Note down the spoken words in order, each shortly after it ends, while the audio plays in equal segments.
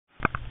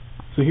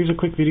So here's a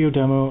quick video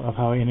demo of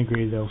how I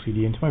integrated the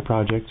LCD into my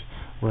project,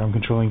 where I'm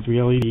controlling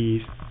 3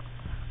 LEDs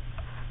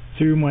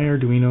through my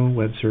Arduino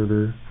web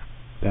server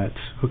that's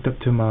hooked up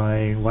to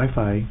my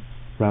Wi-Fi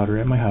router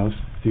at my house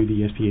through the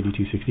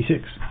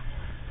ESP8266.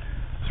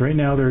 So right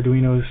now the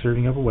Arduino is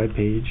serving up a web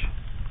page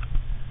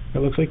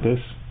that looks like this,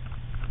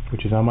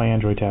 which is on my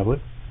Android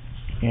tablet,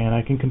 and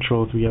I can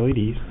control 3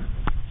 LEDs.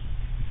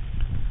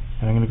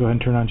 And I'm going to go ahead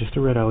and turn on just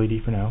a red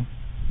LED for now.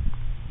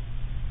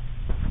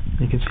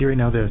 You can see right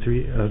now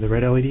the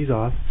red LED is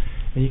off,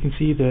 and you can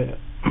see the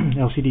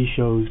LCD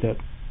shows that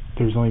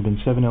there's only been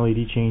 7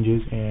 LED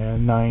changes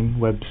and 9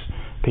 web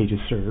pages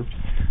served.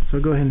 So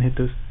I'll go ahead and hit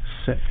this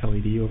set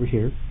LED over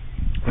here,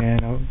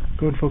 and I'll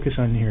go and focus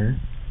on here.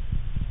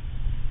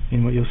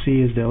 And what you'll see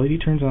is the LED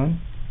turns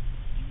on,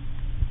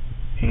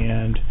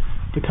 and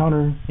the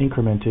counter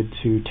incremented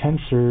to 10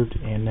 served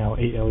and now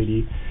 8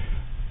 LED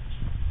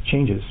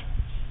changes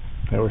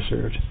that were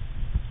served.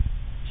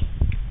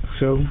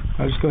 So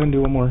I'll just go ahead and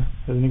do one more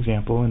as an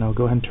example, and I'll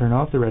go ahead and turn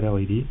off the red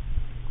LED,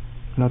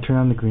 and I'll turn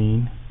on the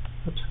green,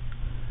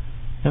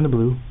 and the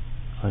blue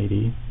LED,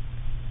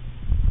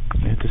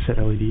 and hit the set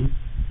LED,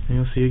 and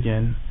you'll see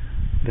again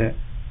that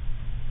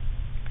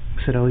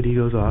set LED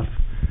goes off,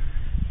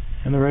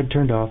 and the red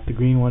turned off, the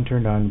green one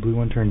turned on, the blue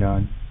one turned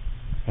on,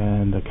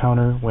 and the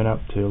counter went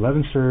up to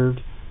 11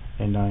 served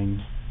and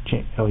 9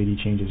 LED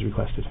changes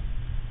requested.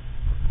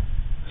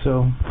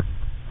 So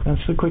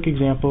that's a quick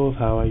example of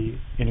how I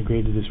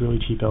integrated this really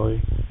cheap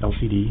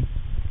LCD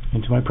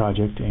into my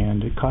project,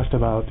 and it cost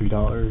about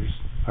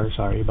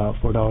about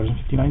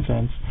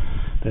 $4.59.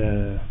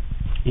 The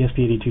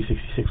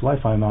ESP8266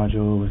 Wi-Fi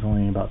module was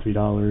only about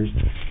 $3,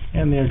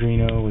 and the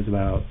Arduino was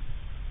about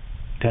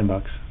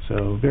 $10.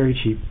 So very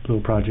cheap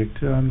little project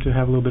to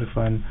have a little bit of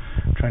fun,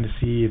 trying to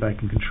see if I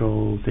can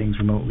control things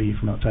remotely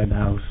from outside the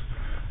house.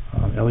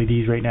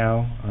 LEDs right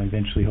now,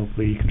 eventually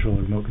hopefully control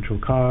a remote control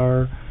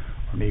car,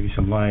 or maybe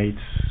some lights,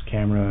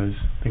 cameras,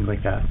 things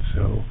like that.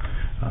 So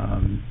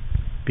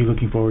be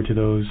looking forward to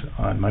those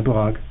on my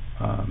blog.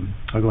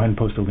 I'll go ahead and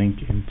post a link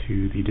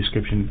into the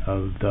description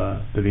of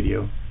the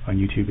video on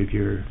YouTube if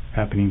you're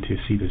happening to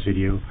see this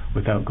video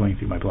without going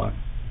through my blog.